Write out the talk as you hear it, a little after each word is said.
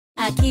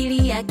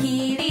Akili,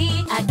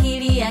 Akili,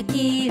 Akili,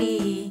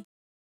 Akili.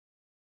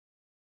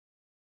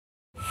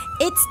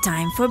 It's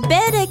time for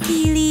bed,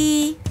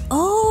 Akili.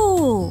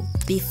 Oh,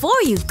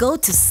 before you go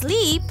to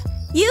sleep,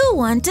 you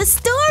want a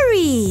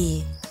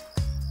story.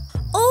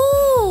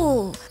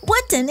 Oh,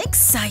 what an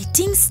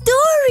exciting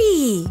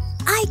story!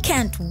 I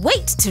can't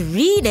wait to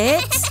read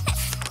it.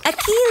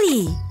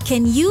 Akili,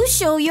 can you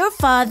show your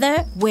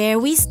father where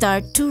we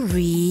start to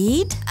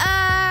read?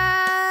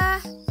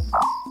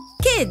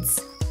 Kids,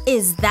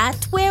 is that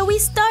where we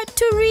start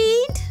to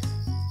read?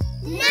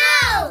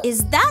 No!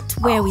 Is that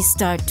where we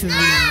start to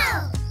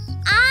read?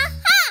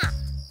 Aha!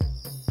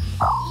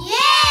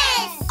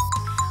 Yes!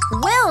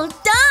 Well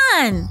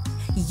done!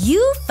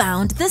 You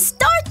found the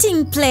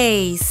starting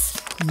place.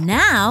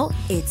 Now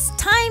it's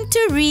time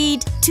to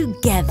read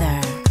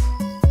together.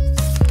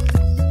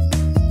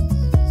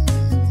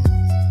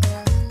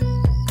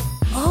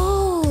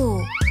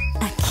 Oh,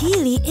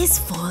 Akili is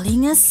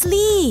falling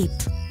asleep.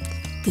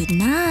 Good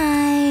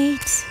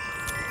night.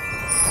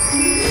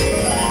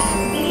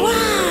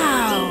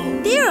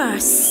 Wow! There are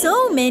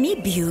so many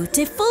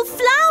beautiful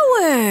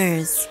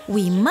flowers.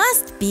 We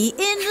must be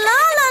in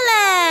Lala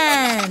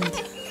Land.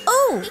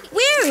 Oh,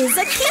 where is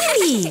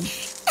Akili?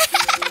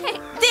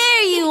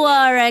 There you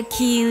are,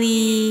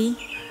 Akili.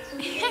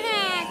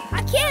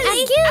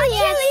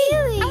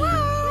 Akili!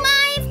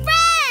 My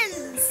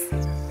friends!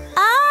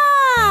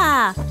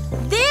 Ah,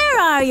 there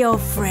are your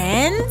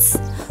friends.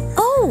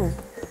 Oh,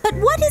 but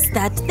what is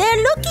that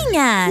they're looking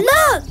at?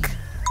 Look!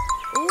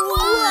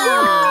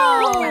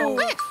 Wow!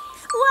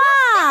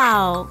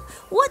 Wow!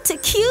 What a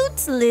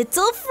cute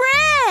little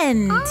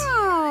friend!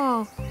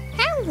 Oh,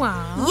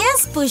 hello.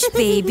 Yes, Push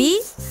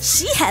Baby.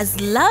 She has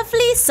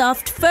lovely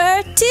soft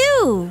fur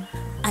too.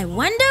 I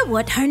wonder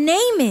what her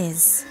name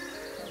is.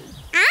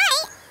 I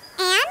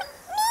am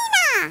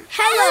Nina.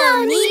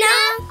 Hello, Nina.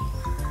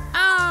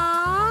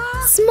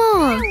 Oh,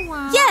 Small.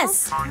 hello.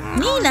 Yes,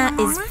 Nina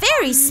is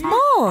very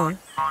small.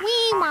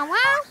 Wee wah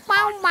wah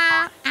wah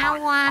wah ah,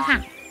 wah.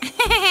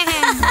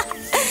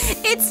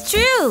 It's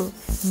true.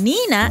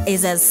 Nina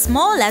is as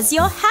small as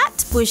your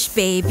hat, Push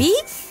Baby.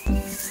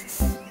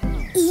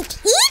 Eat,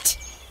 eat,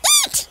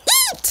 eat,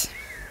 eat.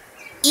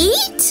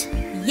 Eat?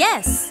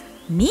 Yes,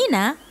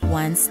 Nina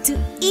wants to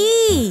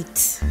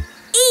eat.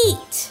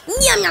 Eat.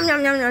 Yum, yum,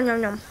 yum, yum, yum,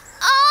 yum, yum.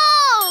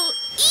 Oh,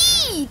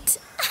 eat.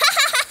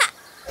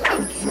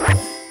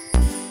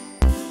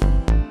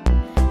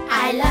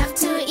 I love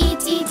to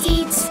eat, eat,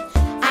 eat.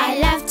 I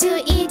love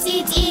to eat,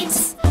 eat,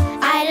 eat.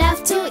 I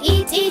love to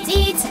eat, eat,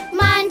 eat.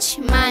 Munch,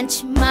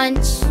 munch,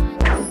 munch.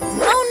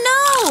 Oh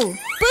no!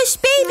 Push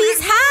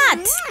Baby's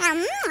hat!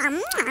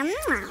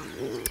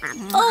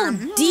 Oh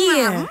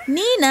dear!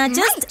 Nina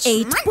just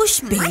ate Push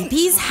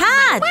Baby's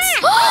hat!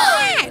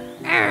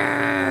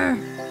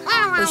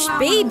 Push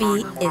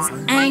Baby is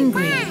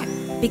angry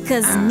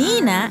because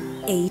Nina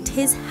ate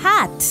his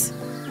hat.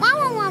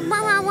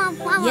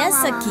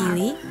 Yes,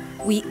 Akili,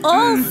 we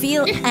all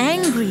feel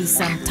angry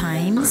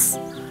sometimes.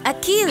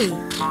 Akili,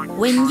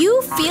 when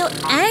you feel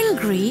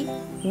angry,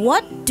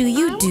 what do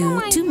you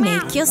do to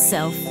make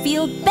yourself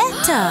feel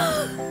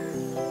better?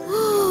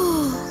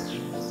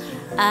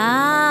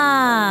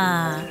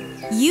 Ah,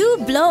 you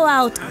blow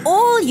out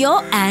all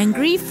your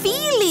angry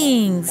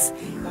feelings.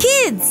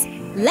 Kids,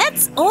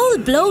 let's all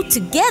blow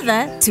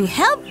together to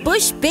help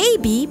Push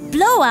Baby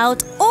blow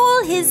out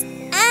all his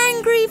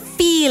angry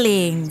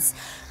feelings.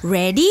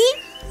 Ready?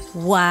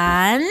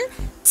 1,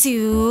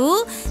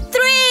 2,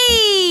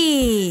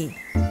 3.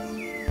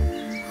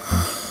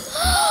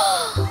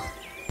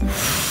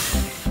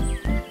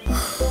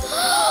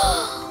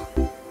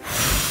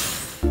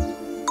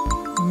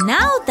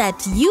 Now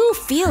that you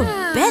feel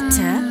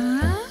better,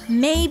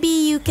 maybe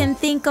you can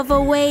think of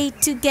a way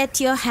to get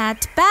your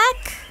hat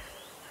back?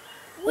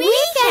 We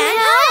can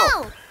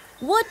help.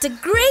 What a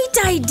great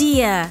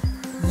idea!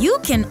 You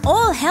can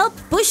all help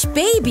Push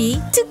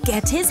Baby to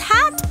get his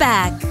hat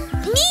back.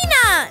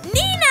 Nina!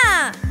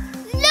 Nina!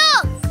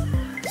 Look!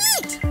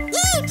 Eat!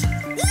 Eat!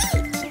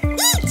 Eat!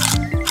 Eat!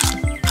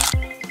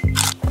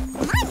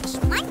 Munch!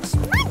 Munch!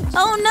 Munch!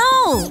 Oh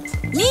no!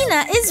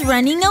 Nina is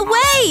running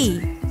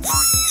away!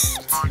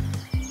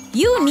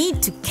 You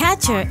need to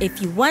catch her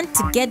if you want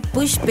to get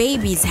Push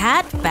Baby's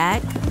hat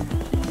back.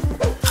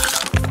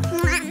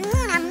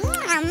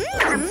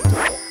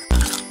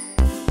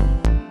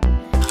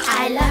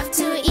 I love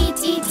to eat,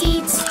 eat,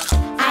 eat.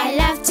 I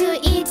love to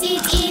eat,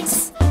 eat,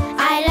 eat.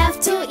 I love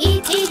to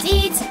eat, eat,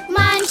 eat.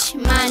 Munch,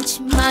 munch,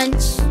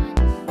 munch.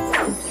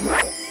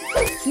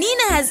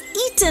 Nina has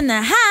eaten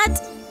a hat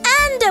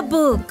and a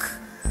book.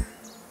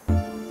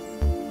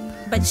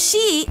 But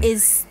she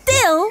is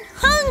still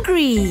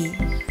hungry.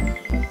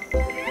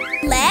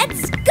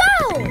 Let's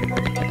go!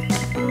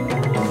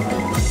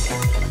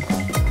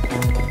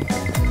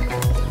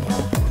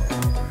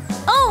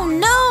 Oh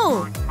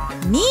no!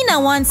 Nina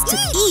wants to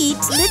eat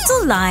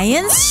Little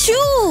Lion's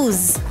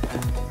shoes.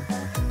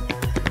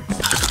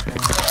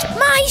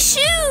 My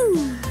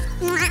shoe!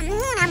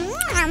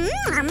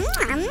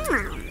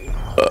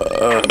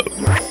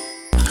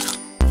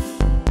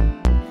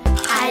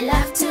 I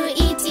love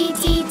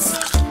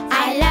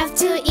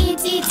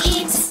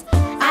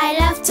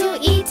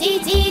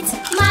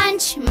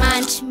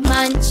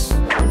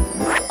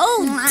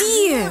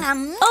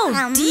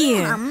Oh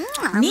dear!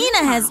 Nina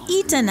has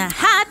eaten a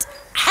hat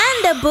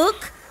and a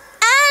book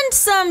and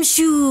some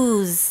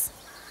shoes.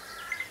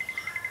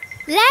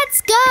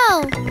 Let's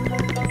go!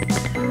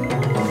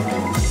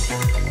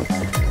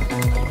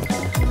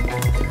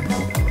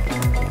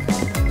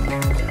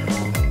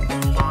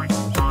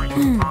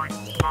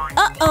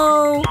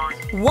 Uh-oh!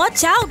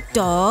 Watch out,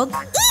 dog!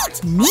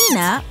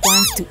 Nina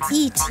wants to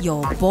eat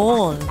your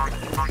ball.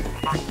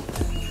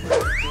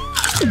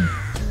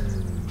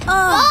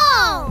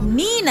 Oh!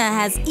 Nina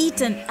has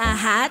eaten a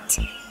hat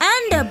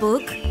and a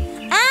book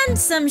and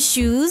some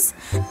shoes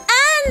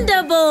and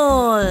a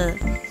ball.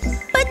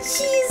 But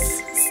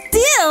she's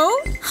still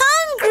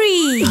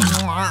hungry.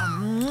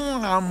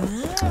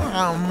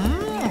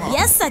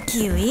 Yes,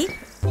 Akili.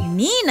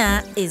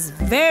 Nina is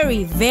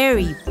very,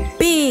 very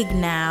big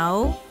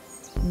now.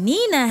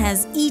 Nina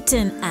has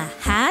eaten a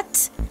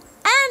hat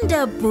and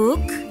a book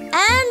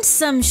and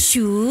some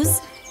shoes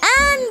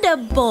and a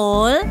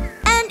ball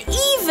and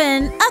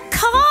even a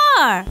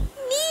car.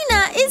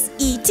 Nina is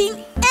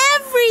eating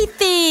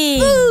everything.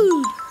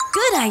 Food.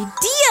 Good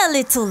idea,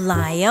 little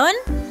lion.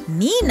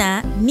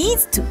 Nina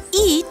needs to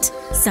eat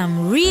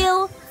some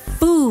real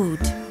food.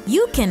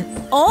 You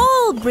can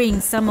all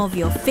bring some of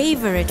your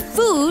favorite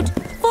food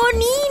for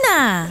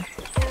Nina.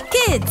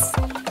 Kids,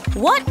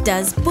 what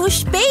does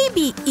Bush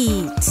Baby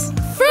eat?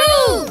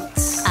 Fruit!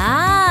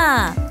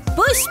 Ah,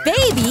 Bush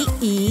Baby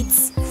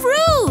eats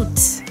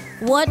fruit.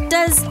 What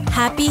does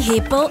Happy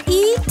Hippo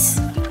eat?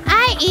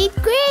 I eat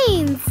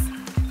greens.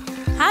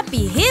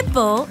 Happy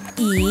Hippo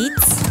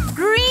eats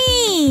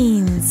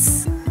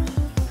greens.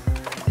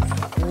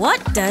 What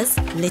does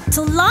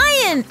Little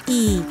Lion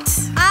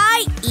eat?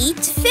 I eat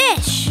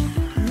fish.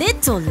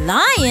 Little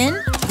Lion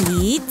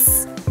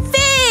eats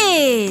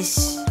fish.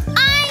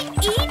 I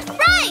eat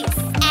rice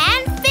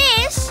and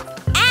fish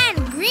and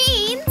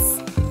greens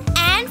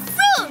and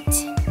fruit.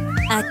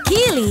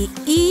 Akili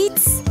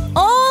eats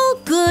all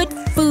good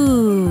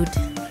food.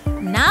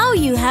 Now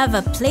you have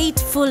a plate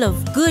full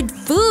of good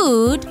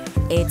food.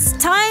 It's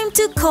time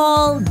to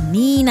call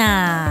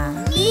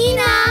Nina.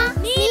 Nina!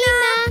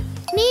 Nina!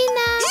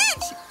 Nina!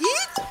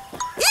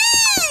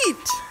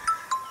 Eat!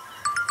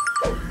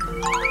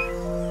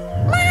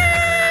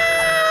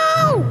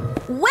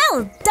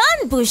 Well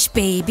done, Bush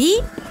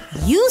Baby.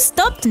 You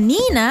stopped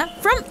Nina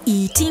from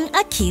eating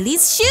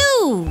Akili's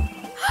shoe.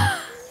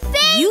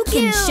 You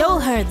can show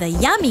her the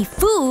yummy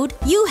food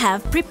you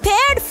have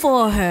prepared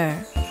for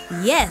her.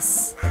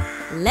 Yes,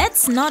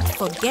 let's not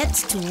forget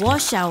to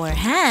wash our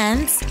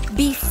hands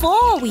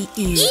before we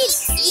eat.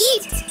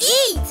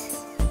 Eat!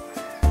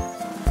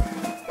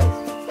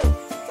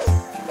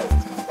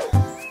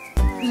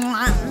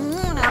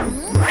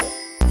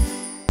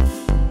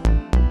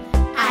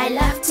 I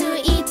love to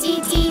eat.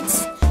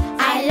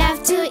 I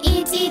love to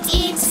eat.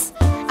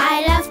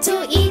 I love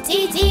to eat.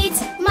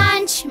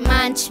 Munch.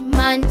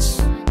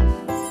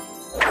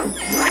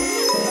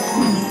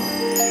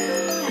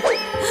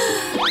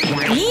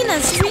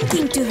 Nina's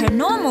shrinking to her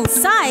normal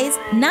size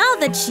now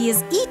that she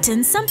has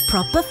eaten some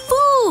proper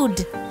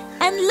food.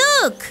 And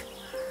look!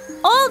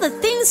 All the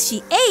things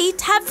she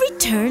ate have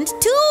returned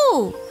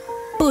too.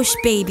 Bush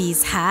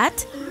Baby's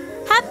hat,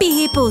 Happy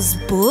Hippo's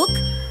book,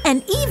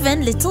 and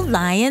even Little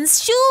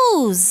Lion's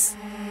shoes.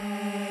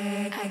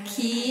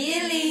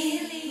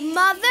 Akili!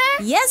 Mother?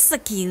 Yes,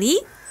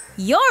 Akili.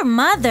 Your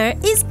mother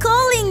is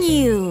calling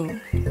you.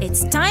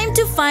 It's time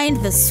to find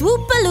the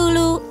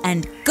Swoopalulu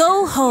and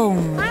go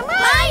home.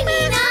 Bye,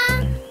 Nina!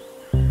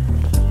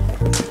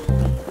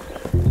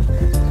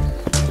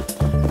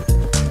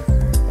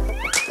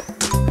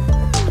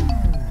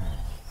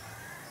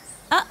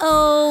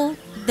 Uh-oh.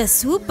 The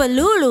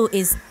Swoopalulu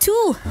is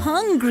too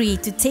hungry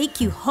to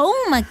take you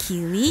home,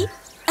 Akili.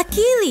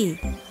 Akili,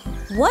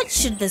 what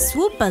should the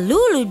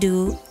Swoopalulu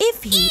do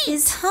if he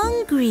is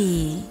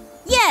hungry?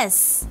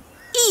 Yes,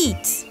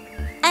 eat.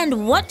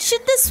 And what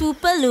should the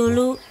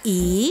Swoopalulu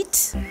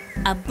eat?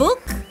 A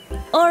book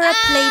or a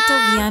plate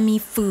of yummy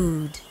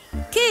food?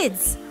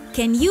 Kids,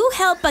 can you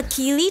help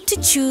Akili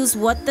to choose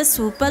what the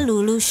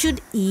Swoopalulu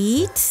should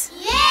eat?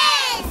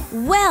 Yes!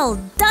 Well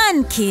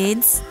done,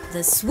 kids! The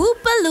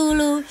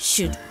Swoopalulu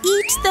should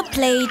eat the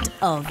plate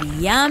of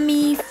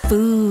yummy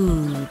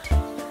food.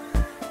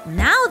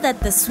 Now that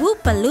the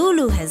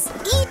Swoopalulu has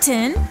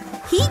eaten,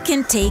 he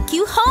can take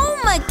you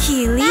home,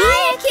 Akili.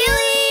 Bye,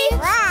 Akili!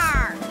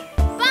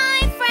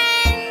 Bye,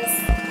 friends!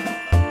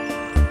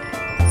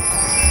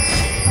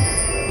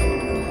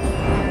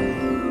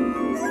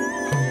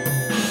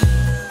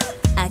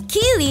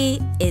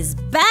 Akili is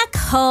back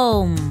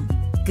home.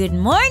 Good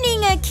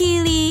morning,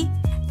 Akili.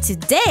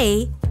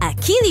 Today,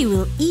 Akili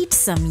will eat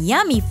some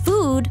yummy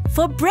food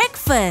for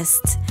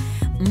breakfast.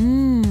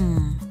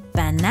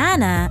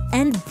 Banana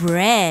and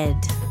bread.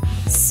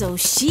 So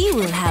she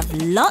will have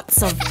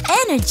lots of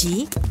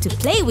energy to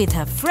play with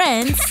her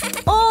friends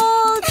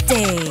all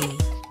day.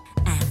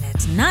 And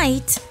at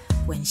night,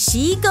 when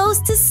she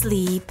goes to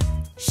sleep,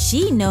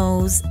 she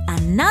knows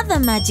another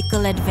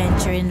magical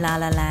adventure in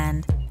Lala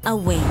Land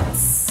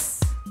awaits.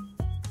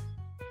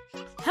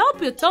 Help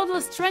Help your toddler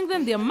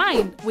strengthen their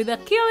mind with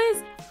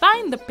Akili's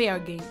Find the Pair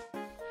game.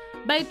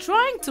 By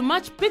trying to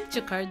match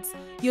picture cards,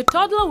 your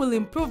toddler will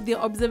improve their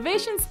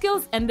observation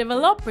skills and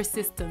develop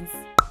persistence.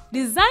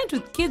 Designed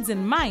with kids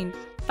in mind,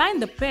 Find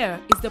the Pair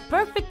is the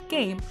perfect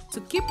game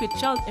to keep your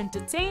child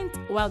entertained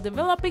while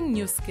developing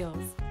new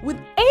skills. With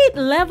 8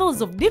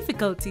 levels of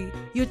difficulty,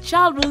 your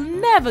child will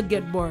never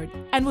get bored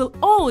and will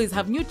always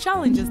have new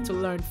challenges to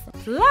learn from.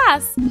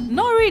 Plus,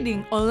 no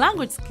reading or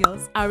language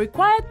skills are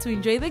required to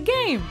enjoy the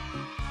game.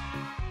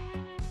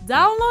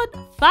 Download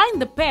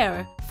Find the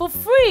Pair for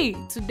free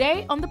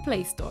today on the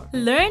Play Store.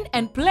 Learn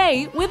and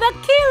play with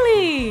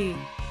Akili!